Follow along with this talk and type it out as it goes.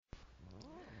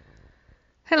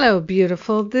Hello,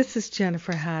 beautiful. This is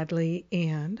Jennifer Hadley,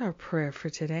 and our prayer for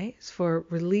today is for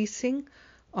releasing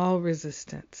all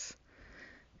resistance.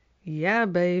 Yeah,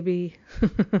 baby.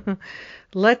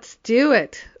 Let's do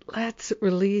it. Let's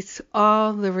release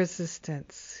all the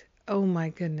resistance. Oh, my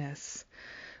goodness.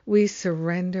 We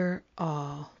surrender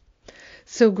all.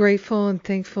 So grateful and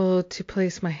thankful to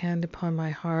place my hand upon my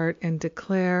heart and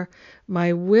declare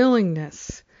my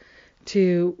willingness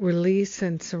to release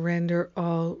and surrender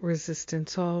all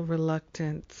resistance, all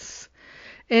reluctance,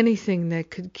 anything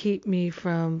that could keep me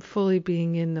from fully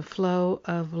being in the flow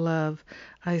of love.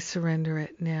 I surrender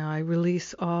it now. I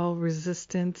release all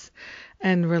resistance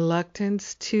and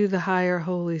reluctance to the higher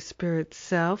Holy Spirit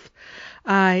self.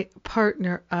 I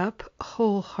partner up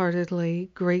wholeheartedly,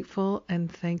 grateful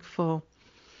and thankful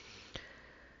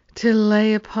to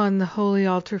lay upon the holy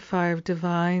altar fire of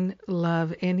divine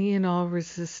love any and all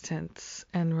resistance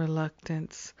and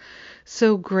reluctance.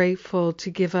 So grateful to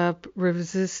give up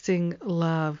resisting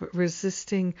love,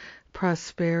 resisting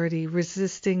prosperity,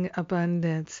 resisting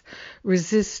abundance,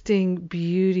 resisting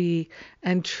beauty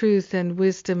and truth and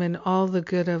wisdom and all the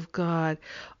good of God.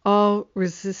 All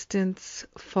resistance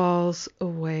falls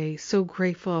away. So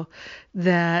grateful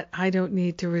that I don't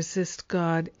need to resist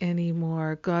God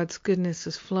anymore. God's goodness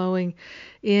is flowing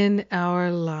in our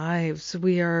lives.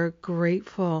 We are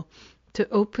grateful to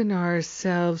open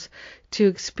ourselves to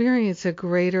experience a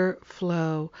greater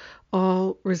flow.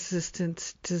 All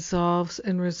resistance dissolves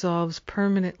and resolves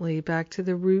permanently back to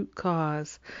the root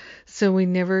cause, so we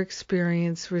never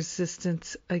experience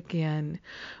resistance again.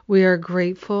 We are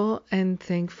grateful and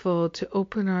thankful to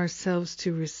open ourselves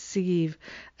to receive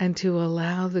and to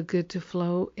allow the good to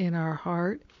flow in our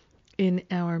heart, in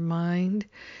our mind,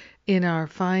 in our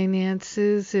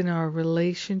finances, in our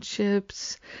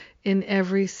relationships, in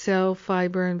every cell,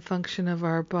 fiber, and function of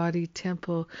our body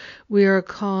temple. We are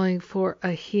calling for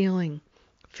a healing,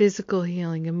 physical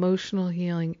healing, emotional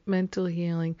healing, mental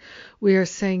healing. We are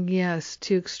saying yes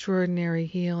to extraordinary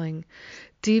healing.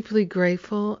 Deeply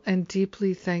grateful and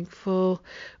deeply thankful.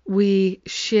 We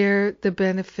share the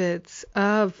benefits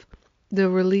of the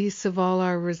release of all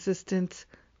our resistance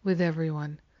with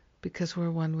everyone, because we're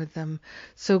one with them.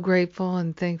 So grateful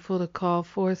and thankful to call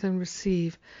forth and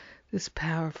receive this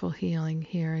powerful healing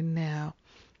here and now.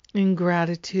 In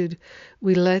gratitude,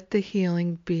 we let the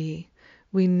healing be.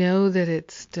 We know that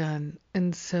it's done,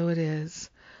 and so it is.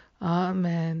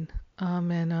 Amen.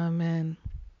 Amen. Amen.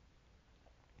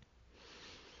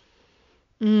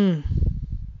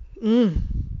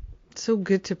 So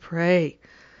good to pray.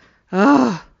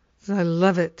 Ah, I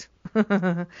love it.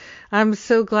 I'm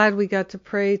so glad we got to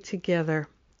pray together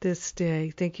this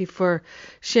day. Thank you for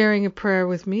sharing a prayer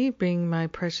with me, being my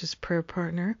precious prayer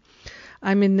partner.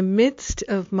 I'm in the midst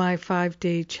of my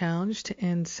 5-day challenge to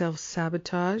end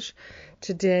self-sabotage.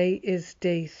 Today is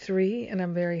day 3, and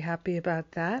I'm very happy about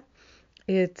that.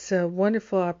 It's a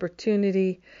wonderful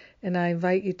opportunity, and I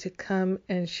invite you to come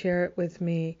and share it with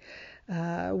me.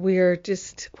 We are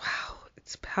just, wow,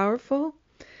 it's powerful.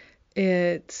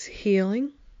 It's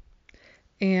healing.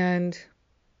 And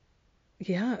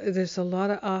yeah, there's a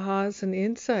lot of ahas and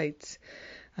insights.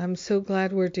 I'm so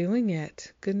glad we're doing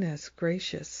it. Goodness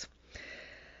gracious.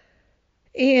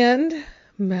 And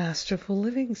Masterful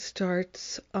Living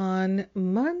starts on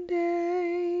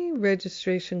Monday.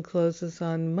 Registration closes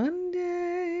on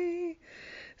Monday.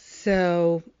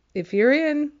 So if you're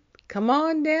in, come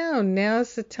on down.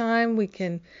 Now's the time. We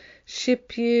can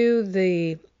ship you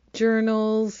the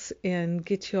journals and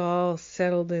get you all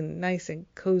settled and nice and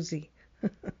cozy.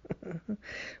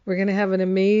 We're going to have an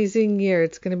amazing year.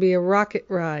 It's going to be a rocket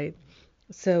ride.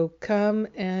 So come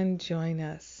and join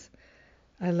us.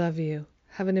 I love you.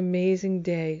 Have an amazing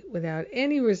day without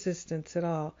any resistance at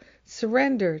all.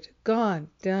 Surrendered, gone,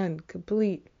 done,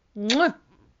 complete. Mwah!